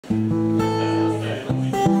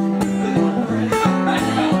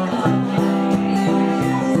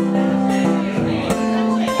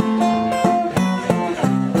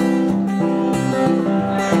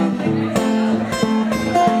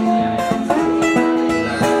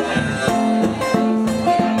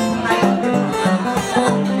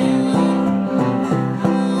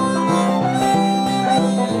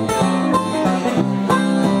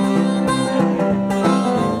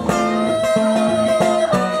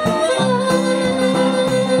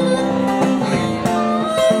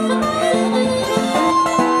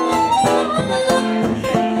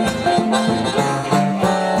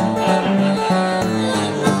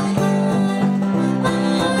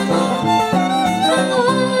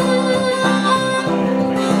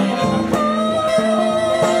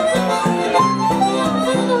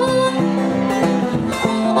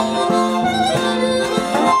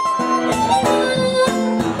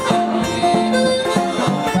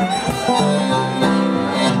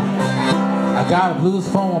Got a blues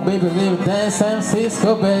phone, baby, live in San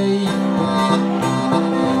Francisco Bay.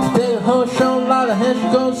 Today her shone like a hand, she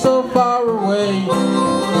goes so far away.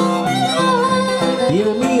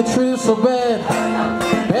 Giving me a treat so bad,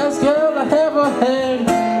 best girl I ever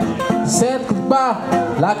had. Said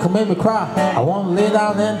goodbye, like it made me cry. I wanna lay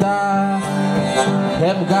down and die.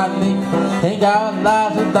 Haven't got me, ain't got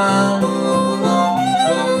lives to dime.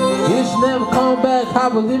 If she never come back, I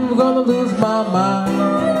believe I'm gonna lose my mind.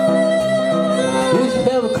 If she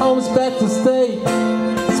never comes back to stay,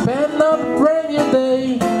 spend another brand new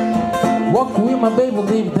day. Walking with my baby,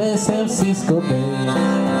 live in San Francisco Bay.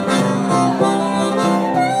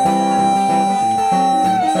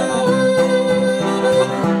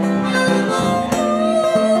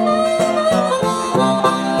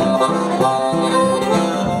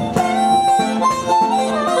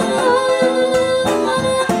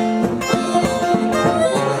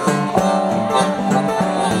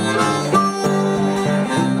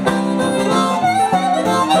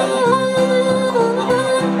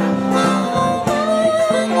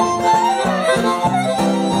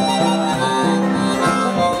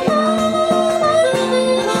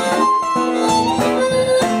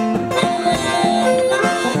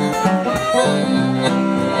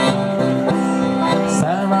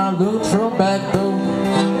 Back door,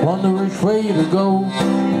 wonder which way to go.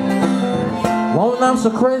 One I'm so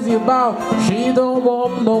crazy about, she don't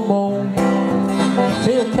want no more.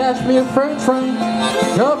 She'll catch me a freight train,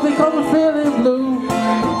 just because I'm feeling blue.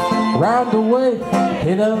 Round the way,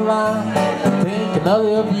 hit a line, thinking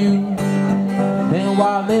of you. Then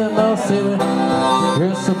while in another city,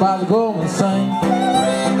 just about to go insane.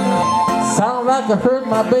 Sound like I heard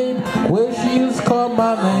my baby, where she used to call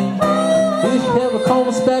my name. If she never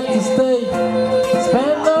comes back to stay,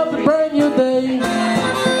 spend another brand new day.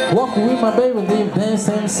 Walking with my baby, live in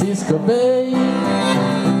San Francisco Bay.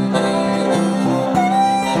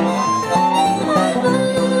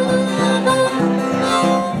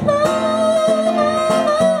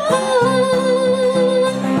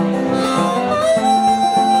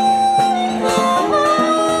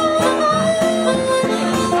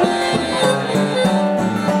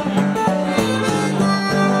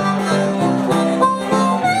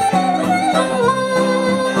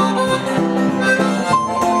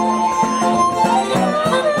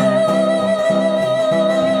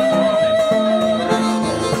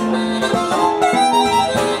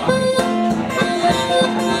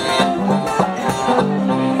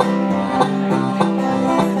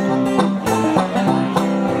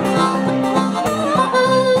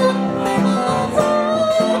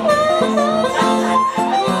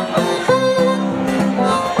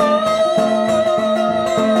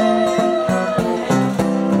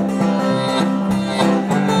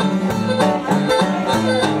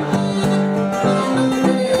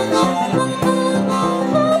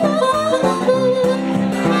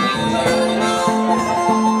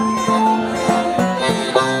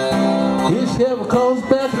 Comes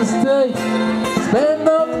back to stay, spend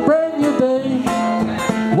another brand new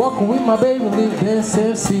day. Walking with my baby, live in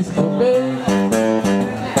San Francisco Bay.